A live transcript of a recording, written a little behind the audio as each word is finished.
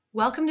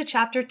Welcome to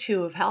Chapter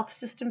 2 of Health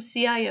System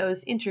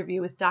CIO's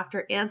interview with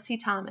Dr. Anncy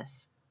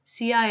Thomas,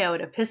 CIO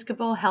at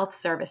Episcopal Health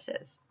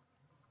Services.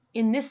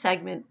 In this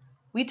segment,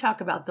 we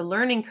talk about the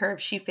learning curve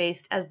she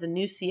faced as the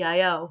new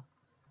CIO,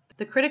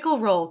 the critical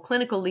role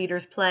clinical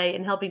leaders play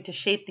in helping to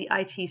shape the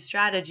IT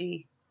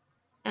strategy,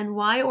 and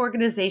why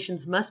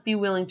organizations must be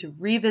willing to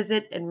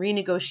revisit and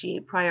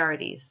renegotiate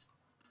priorities.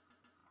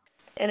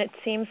 And it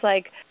seems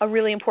like a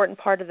really important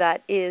part of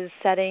that is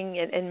setting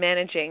and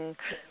managing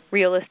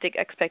realistic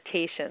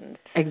expectations.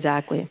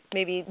 Exactly.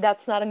 Maybe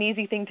that's not an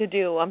easy thing to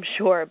do, I'm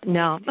sure.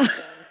 No.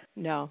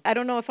 No. I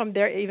don't know if I'm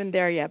even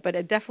there yet, but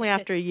definitely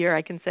after a year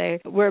I can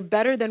say we're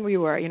better than we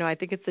were. I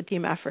think it's a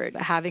team effort.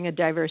 Having a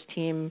diverse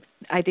team,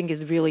 I think,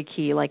 is really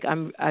key.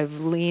 I've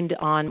leaned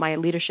on my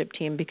leadership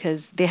team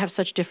because they have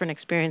such different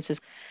experiences.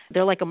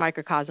 They're like a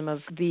microcosm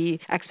of the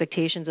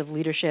expectations of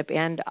leadership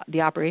and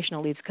the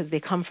operational leads because they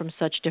come from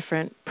such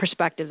different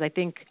perspectives. I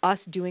think us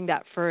doing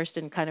that first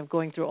and kind of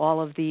going through all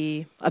of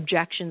the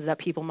objections that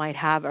people might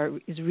have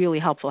is really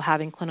helpful.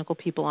 Having clinical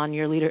people on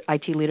your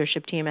IT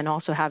leadership team and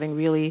also having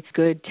really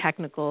good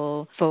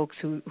technical folks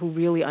who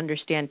really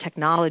understand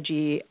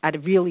technology at a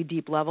really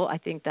deep level, I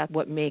think that's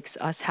what makes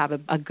us have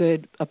a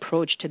good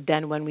approach to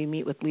then when we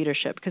meet with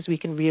leadership because we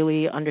can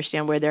really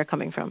understand where they're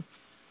coming from.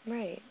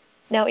 Right.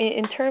 Now,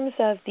 in terms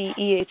of the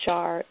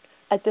EHR,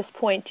 at this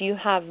point, do you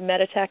have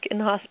Meditech in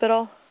the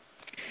hospital?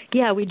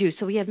 Yeah, we do.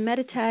 So we have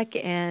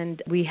Meditech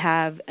and we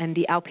have, and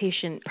the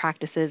outpatient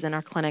practices in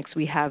our clinics,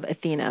 we have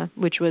Athena,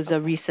 which was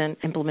a recent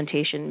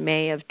implementation,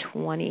 May of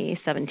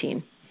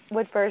 2017.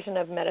 What version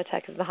of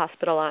Meditech is the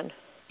hospital on?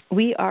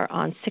 We are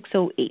on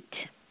 608,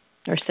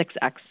 or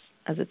 6X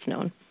as it's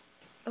known.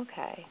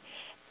 Okay.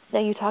 Now,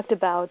 you talked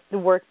about the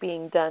work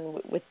being done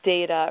with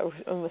data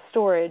and with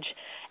storage.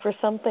 For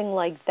something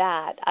like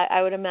that,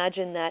 I would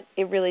imagine that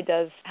it really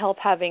does help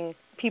having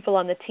people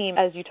on the team,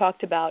 as you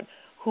talked about,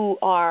 who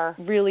are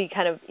really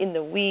kind of in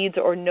the weeds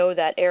or know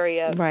that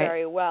area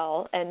very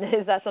well. And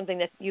is that something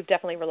that you've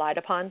definitely relied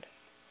upon?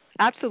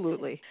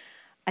 Absolutely.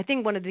 I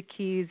think one of the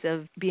keys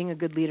of being a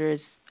good leader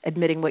is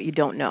admitting what you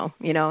don't know,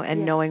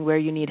 and knowing where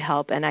you need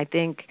help. And I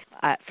think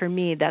for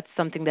me, that's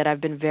something that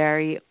I've been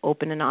very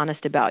open and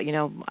honest about.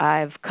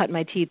 I've cut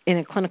my teeth in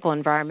a clinical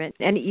environment.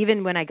 And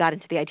even when I got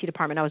into the IT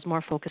department, I was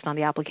more focused on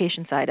the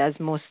application side, as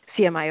most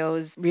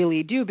CMIOs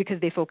really do,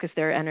 because they focus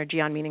their energy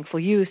on meaningful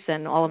use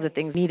and all of the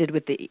things needed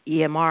with the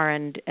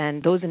EMR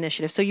and those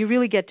initiatives. So you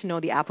really get to know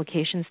the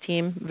applications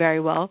team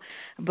very well.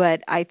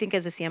 But I think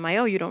as a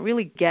CMIO, you don't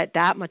really get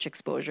that much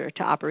exposure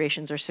to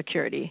operations or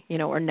security,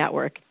 or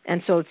network.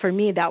 And so for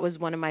me, that was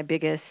one of my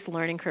biggest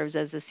learning curves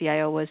as a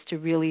CIO, was to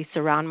really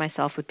surround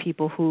myself with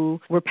people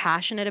who were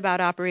passionate about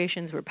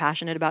operations, were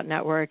passionate about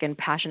network, and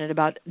passionate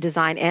about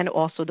design and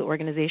also the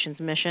organization's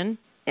mission.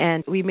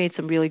 And we made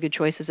some really good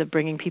choices of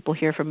bringing people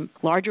here from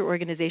larger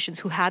organizations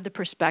who had the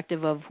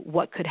perspective of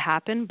what could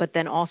happen, but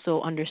then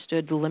also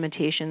understood the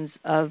limitations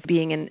of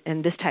being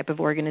in this type of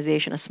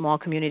organization, a small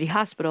community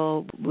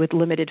hospital with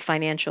limited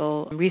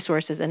financial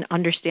resources, and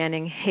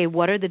understanding, hey,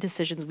 what are the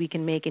decisions we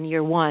can make in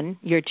year 1,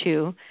 year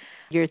 2,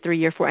 year 3,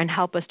 year 4, and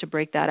help us to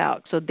break that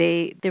out. So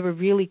they were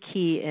really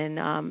key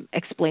in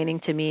explaining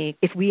to me,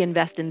 if we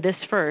invest in this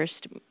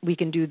first, we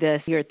can do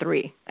this year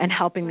 3, and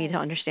helping me to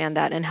understand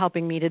that and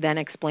helping me to then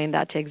explain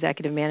that to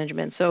executive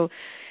management. So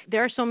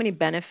there are so many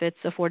benefits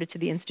afforded to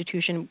the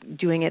institution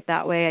doing it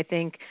that way, I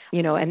think,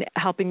 and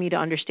helping me to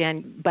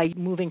understand by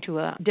moving to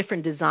a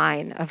different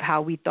design of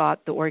how we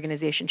thought the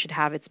organization should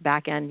have its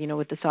back end,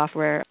 with the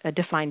software, a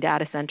defined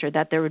data center,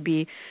 that there would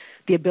be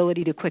the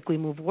ability to quickly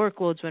move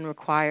workloads when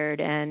required,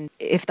 and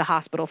if the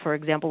hospital, for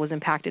example, was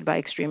impacted by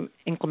extreme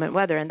inclement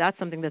weather. And that's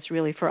something that's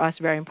really, for us,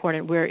 very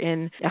important. We're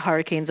in a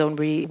hurricane zone.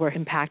 We were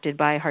impacted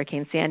by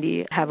Hurricane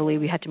Sandy heavily.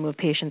 We had to move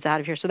patients out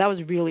of here. So that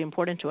was really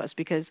important to us,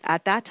 because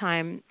at that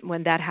time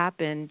when that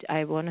happened,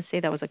 I want to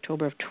say that was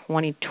October of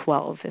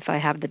 2012, if I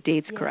have the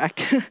dates correct.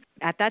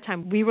 At that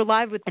time, we were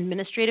live with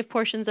administrative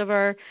portions of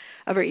our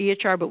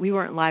EHR, but we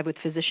weren't live with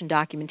physician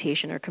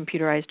documentation or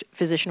computerized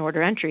physician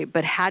order entry.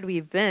 But had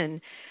we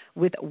been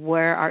with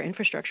where our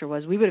infrastructure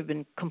was, we would have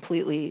been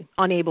completely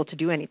unable to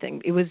do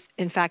anything. It was,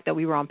 in fact, that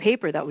we were on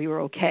paper that we were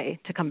okay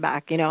to come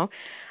back,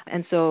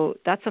 And so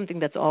that's something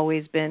that's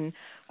always been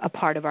a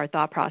part of our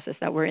thought process,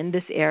 that we're in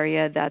this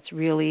area that's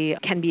really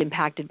can be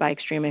impacted by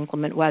extreme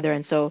inclement weather.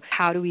 And so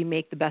how do we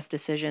make the best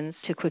decisions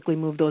to quickly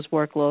move those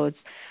workloads,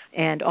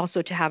 and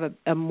also to have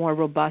a more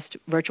robust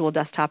virtual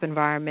desktop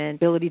environment,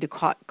 ability to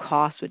cut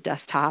costs with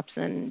desktops,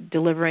 and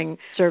delivering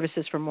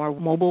services for more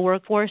mobile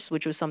workforce,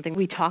 which was something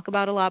we talk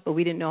about a lot, but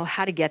we didn't know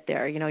how to get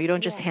there. You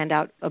don't just hand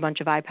out a bunch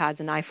of iPads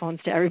and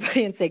iPhones to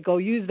everybody and say, go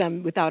use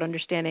them, without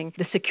understanding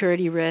the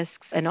security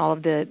risks and all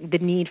of the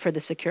need for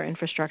the secure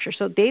infrastructure.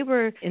 So they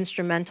were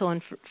instrumental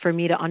instrumental for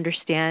me to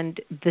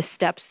understand the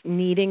steps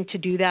needing to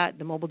do that,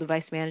 the mobile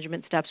device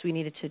management steps we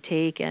needed to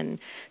take, and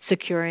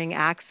securing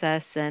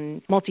access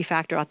and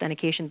multi-factor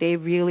authentication. They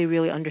really,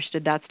 really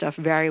understood that stuff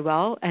very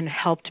well and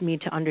helped me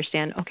to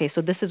understand, okay,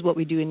 so this is what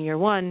we do in year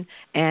 1,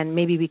 and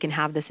maybe we can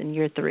have this in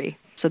year 3.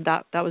 So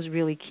that was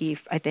really key,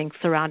 I think,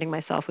 surrounding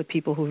myself with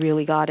people who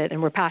really got it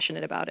and were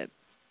passionate about it.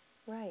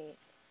 Right.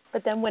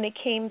 But then when it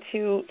came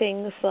to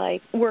things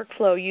like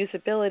workflow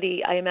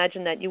usability, I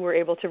imagine that you were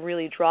able to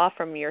really draw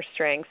from your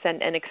strengths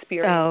and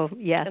experience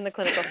in the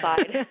clinical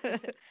side.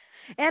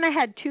 And I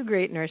had 2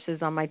 great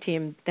nurses on my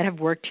team that have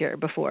worked here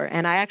before,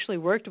 and I actually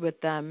worked with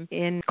them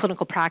in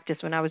clinical practice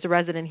when I was a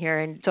resident here,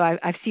 and so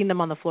I've seen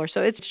them on the floor.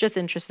 So it's just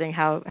interesting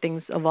how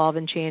things evolve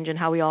and change and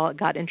how we all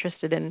got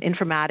interested in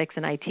informatics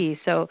and IT.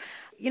 So,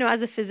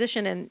 as a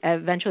physician and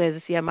eventually as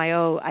a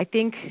CMIO, I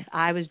think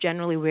I was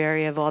generally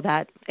wary of all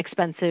that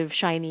expensive,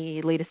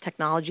 shiny, latest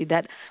technology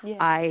that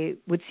I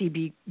would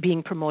see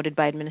being promoted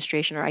by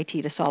administration or IT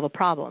to solve a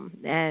problem.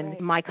 And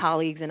my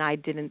colleagues and I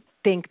didn't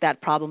think that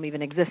problem even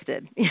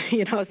existed,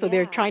 so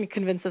they're trying to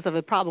convince us of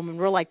a problem, and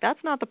we're like,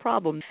 that's not the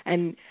problem.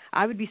 And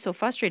I would be so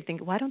frustrated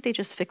thinking, why don't they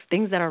just fix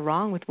things that are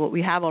wrong with what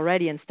we have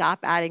already and stop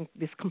adding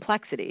this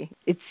complexity?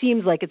 It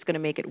seems like it's going to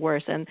make it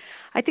worse. And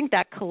I think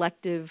that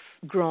collective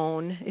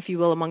groan, if you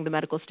will, among the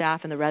medical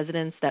staff and the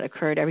residents that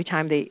occurred every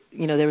time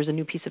there was a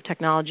new piece of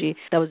technology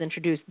that was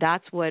introduced,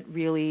 that's what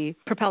really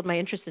propelled my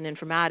interest in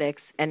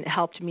informatics and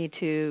helped me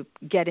to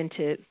get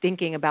into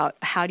thinking about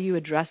how do you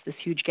address this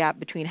huge gap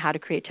between how to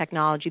create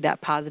technology that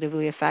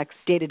positively affects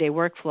day-to-day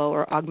workflow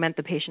or augment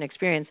the patient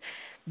experience.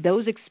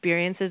 Those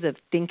experiences of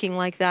thinking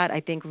like that, I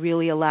think,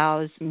 really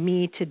allows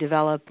me to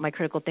develop my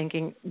critical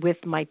thinking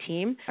with my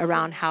team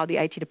around how the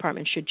IT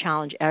department should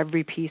challenge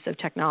every piece of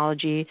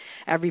technology,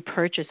 every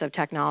purchase of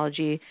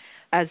technology,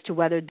 as to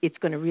whether it's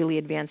going to really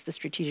advance the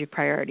strategic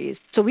priorities.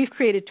 So we've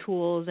created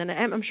tools, and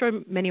I'm sure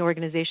many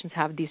organizations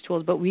have these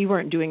tools, but we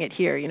weren't doing it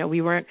here.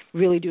 We weren't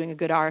really doing a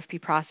good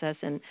RFP process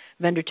and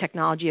vendor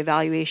technology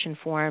evaluation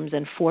forms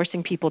and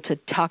forcing people to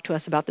talk to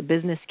us about the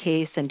business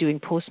case and doing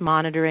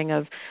post-monitoring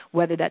of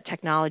whether that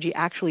technology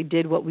actually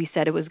did what we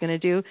said it was going to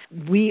do.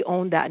 We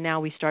own that now.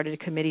 We started a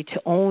committee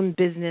to own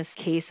business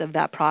case of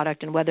that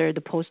product and whether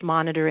the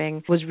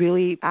post-monitoring was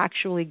really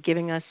actually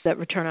giving us that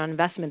return on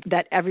investment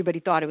that everybody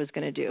thought it was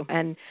going to do.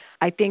 And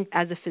I think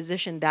as a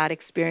physician, that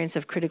experience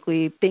of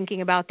critically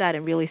thinking about that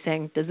and really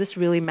saying, does this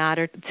really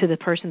matter to the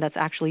person that's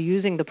actually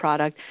using the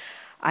product?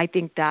 I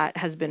think that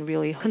has been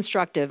really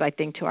constructive, I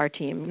think, to our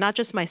team. Not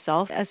just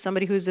myself as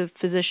somebody who's a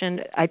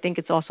physician, I think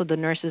it's also the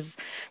nurses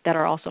that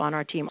are also on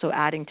our team, so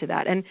adding to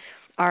that. And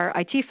our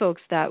IT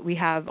folks that we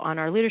have on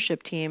our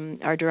leadership team,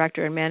 our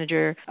director and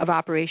manager of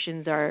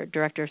operations, our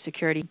director of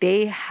security,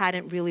 they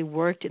hadn't really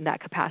worked in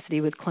that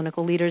capacity with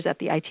clinical leaders at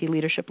the IT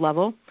leadership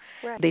level.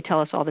 Right. They tell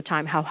us all the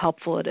time how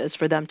helpful it is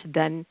for them to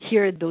then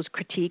hear those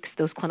critiques,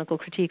 those clinical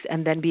critiques,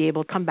 and then be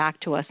able to come back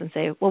to us and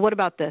say, well, what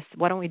about this?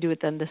 Why don't we do it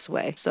then this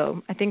way?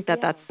 So I think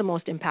that's the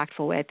most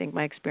impactful way I think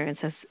my experience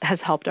has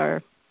helped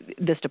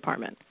this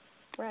department.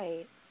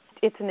 Right.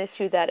 It's an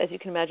issue that, as you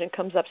can imagine,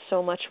 comes up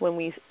so much when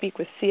we speak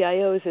with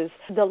CIOs is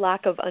the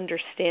lack of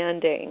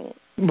understanding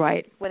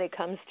when it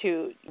comes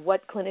to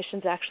what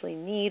clinicians actually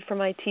need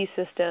from IT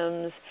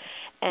systems.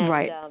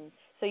 And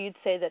so you'd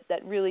say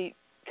that really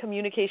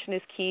communication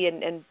is key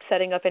and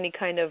setting up any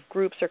kind of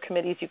groups or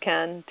committees you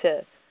can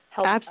to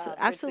help absolutely.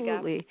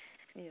 Bridge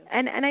the gap.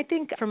 And I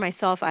think for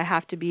myself, I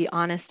have to be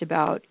honest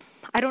about,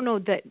 I don't know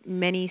that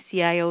many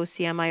CIOs,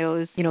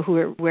 CMIOs, who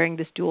are wearing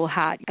this dual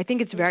hat. I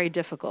think it's very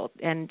difficult.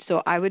 And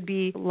so I would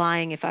be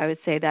lying if I would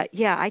say that,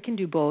 I can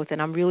do both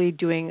and I'm really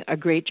doing a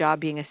great job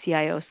being a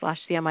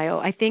CIO/CMIO.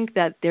 I think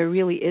that there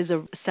really is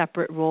a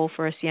separate role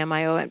for a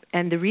CMIO.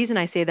 And the reason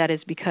I say that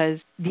is because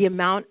the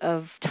amount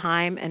of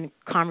time and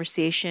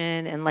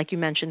conversation and, like you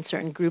mentioned,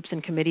 certain groups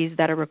and committees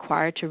that are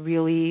required to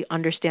really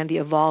understand the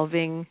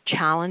evolving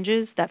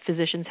challenges that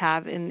physicians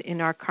have in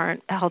our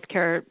current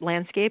healthcare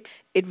landscape,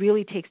 it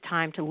really takes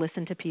time to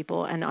listen to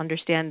people and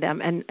understand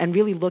them and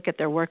really look at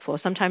their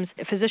workflow. Sometimes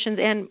physicians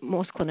and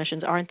most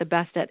clinicians aren't the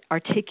best at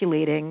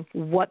articulating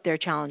what their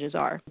challenges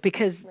are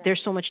because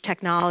there's so much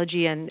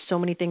technology and so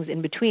many things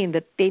in between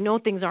that they know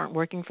things aren't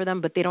working for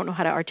them, but they don't know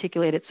how to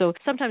articulate it. So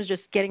sometimes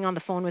just getting on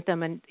the phone with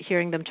them and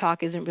hearing them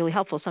talk isn't really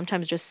helpful.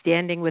 Sometimes just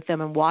standing with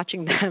them and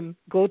watching them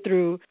go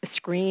through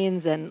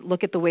screens and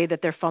look at the way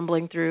that they're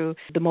fumbling through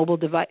the mobile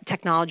device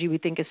technology we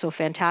think is so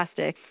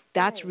fantastic.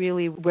 That's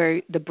really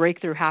where the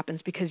breakthrough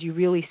happens because you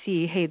really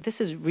see, hey, this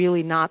is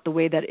really not the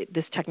way that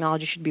this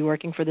technology should be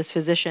working for this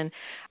physician.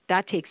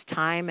 That takes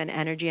time and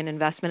energy and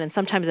investment. And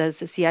sometimes as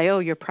a CIO,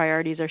 your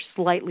priorities are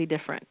slightly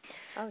different.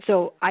 Okay.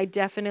 So I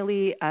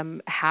definitely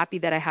am happy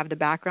that I have the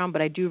background,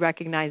 but I do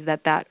recognize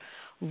that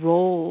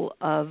role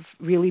of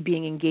really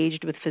being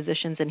engaged with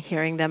physicians and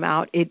hearing them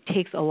out, it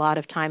takes a lot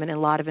of time and a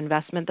lot of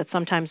investment that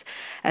sometimes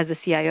as a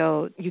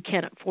CIO, you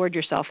can't afford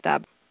yourself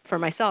that. For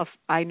myself,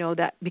 I know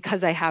that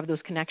because I have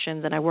those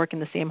connections and I work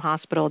in the same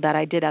hospital that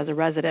I did as a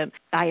resident,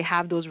 I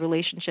have those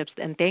relationships,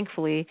 and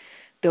thankfully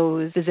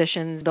those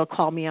physicians, they'll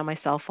call me on my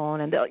cell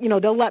phone and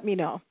they'll let me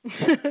know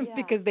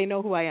because they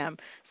know who I am.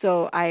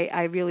 So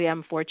I really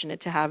am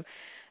fortunate to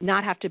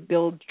not have to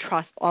build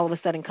trust all of a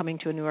sudden coming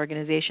to a new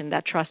organization.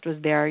 That trust was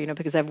there,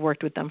 because I've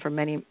worked with them for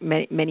many,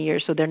 many, many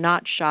years. So they're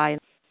not shy.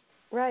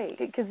 Right,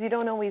 because you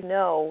don't always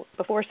know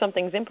before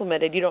something's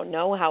implemented. You don't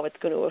know how it's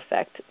going to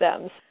affect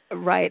them.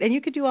 Right, and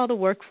you could do all the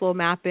workflow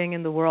mapping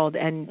in the world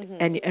and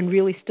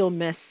really still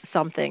miss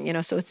something,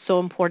 So it's so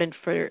important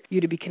for you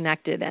to be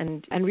connected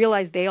and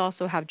realize they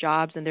also have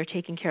jobs and they're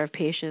taking care of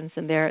patients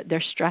and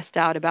they're stressed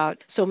out about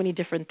so many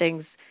different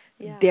things.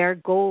 Yeah. Their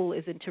goal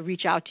isn't to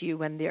reach out to you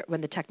when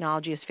the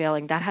technology is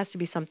failing. That has to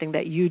be something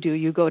that you do.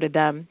 You go to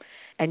them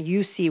and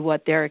you see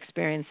what they're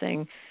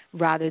experiencing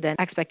rather than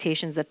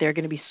expectations that they're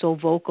going to be so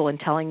vocal in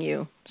telling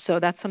you. So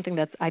that's something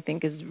that I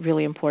think is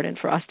really important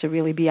for us to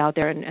really be out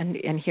there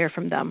and hear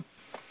from them.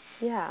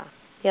 Yeah,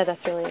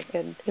 that's really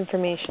good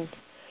information.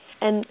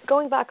 And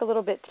going back a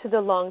little bit to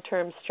the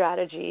long-term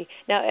strategy,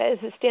 now as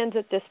it stands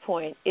at this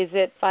point, is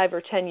it 5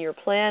 or 10-year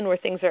plan where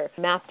things are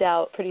mapped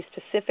out pretty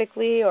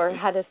specifically, or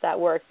how does that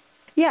work?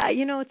 Yeah,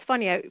 it's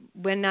funny.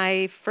 When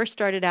I first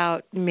started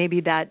out, maybe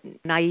that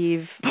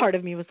naive part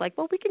of me was like,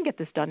 well, we can get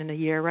this done in a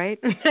year, right?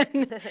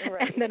 And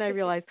then I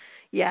realized,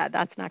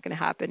 that's not going to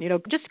happen.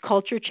 Just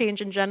culture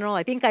change in general.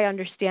 I think I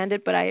understand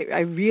it, but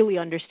I really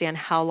understand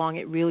how long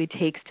it really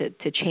takes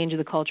to change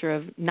the culture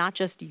of not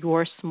just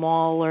your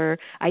smaller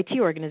IT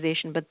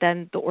organization, but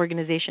then the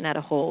organization at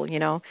a whole.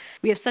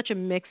 We have such a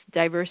mixed,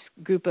 diverse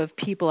group of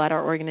people at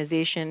our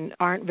organization,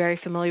 aren't very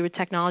familiar with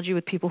technology,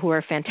 with people who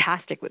are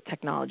fantastic with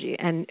technology.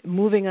 And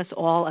moving us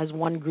all as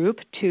one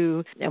group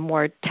to a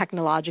more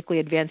technologically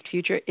advanced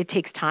future, it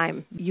takes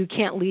time. You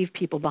can't leave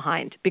people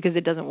behind because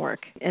it doesn't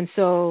work. And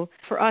so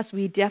for us,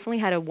 we definitely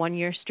had a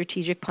 1-year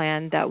strategic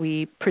plan that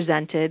we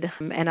presented,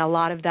 and a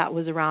lot of that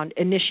was around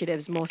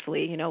initiatives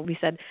mostly. We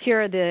said,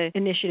 here are the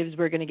initiatives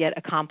we're going to get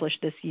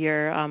accomplished this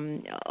year.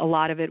 A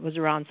lot of it was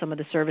around some of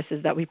the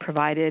services that we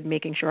provided,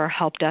 making sure our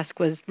help desk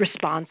was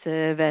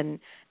responsive and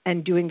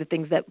doing the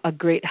things that a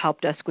great help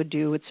desk would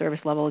do with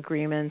service level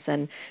agreements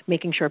and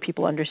making sure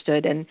people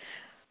understood, and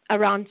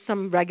around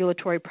some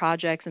regulatory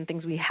projects and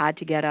things we had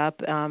to get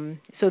up.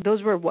 So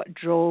those were what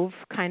drove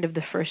kind of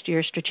the first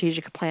year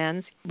strategic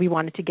plans. We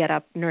wanted to get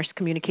up nurse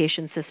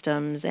communication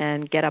systems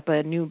and get up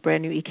a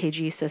brand new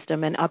EKG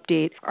system and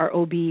update our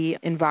OB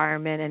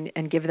environment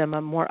and give them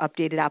a more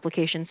updated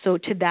application. So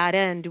to that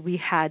end, we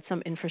had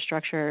some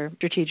infrastructure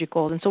strategic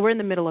goals. And so we're in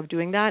the middle of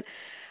doing that.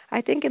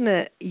 I think in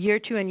the year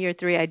 2 and year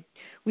 3,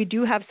 we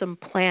do have some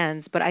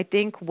plans, but I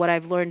think what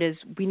I've learned is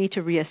we need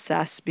to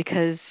reassess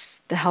because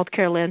the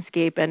healthcare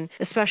landscape and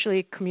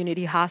especially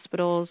community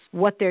hospitals,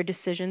 what their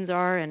decisions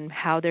are and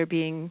how they're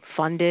being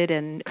funded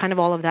and kind of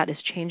all of that is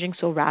changing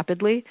so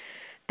rapidly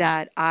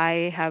that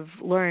I have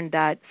learned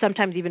that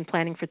sometimes even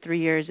planning for 3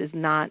 years is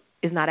not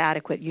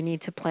adequate. You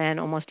need to plan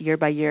almost year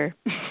by year,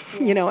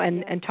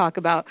 and talk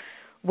about,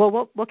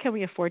 well, what can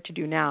we afford to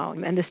do now?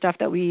 And the stuff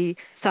that we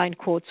signed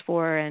quotes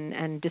for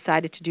and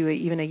decided to do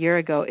even a year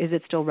ago, is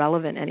it still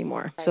relevant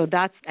anymore? Right. So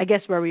that's, I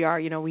guess, where we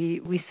are.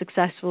 We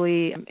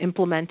successfully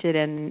implemented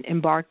and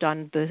embarked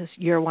on the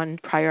year 1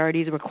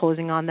 priorities. We're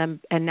closing on them.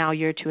 And now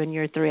year 2 and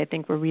year 3, I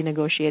think we're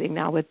renegotiating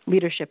now with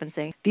leadership and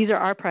saying, these are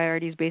our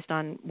priorities based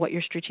on what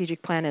your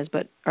strategic plan is,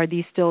 but are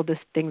these still the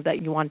things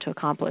that you want to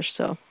accomplish?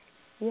 So.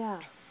 Yeah,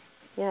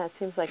 it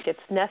seems like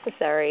it's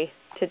necessary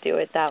to do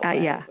it that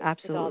way. Yeah,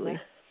 absolutely.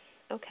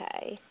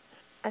 Okay.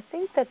 I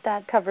think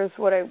that covers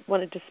what I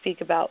wanted to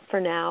speak about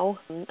for now.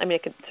 I mean, I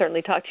could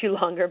certainly talk to you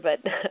longer, but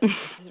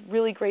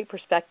really great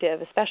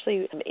perspective,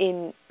 especially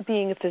in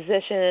being a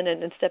physician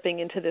and stepping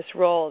into this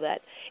role,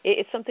 that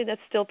it's something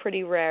that's still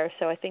pretty rare.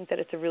 So I think that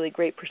it's a really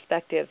great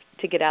perspective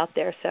to get out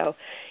there. So,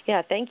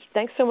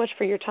 thanks so much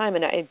for your time.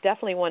 And I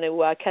definitely want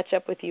to catch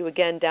up with you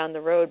again down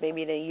the road,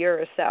 maybe in a year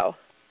or so.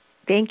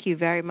 Thank you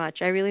very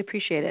much. I really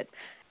appreciate it.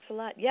 Thanks a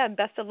lot. Yeah, and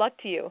best of luck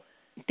to you.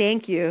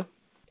 Thank you.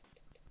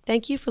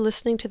 Thank you for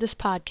listening to this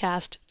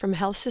podcast from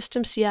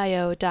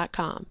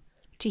healthsystemcio.com.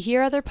 To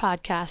hear other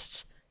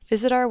podcasts,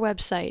 visit our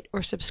website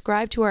or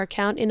subscribe to our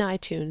account in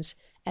iTunes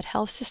at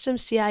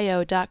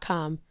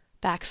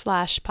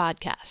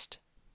healthsystemcio.com/podcast.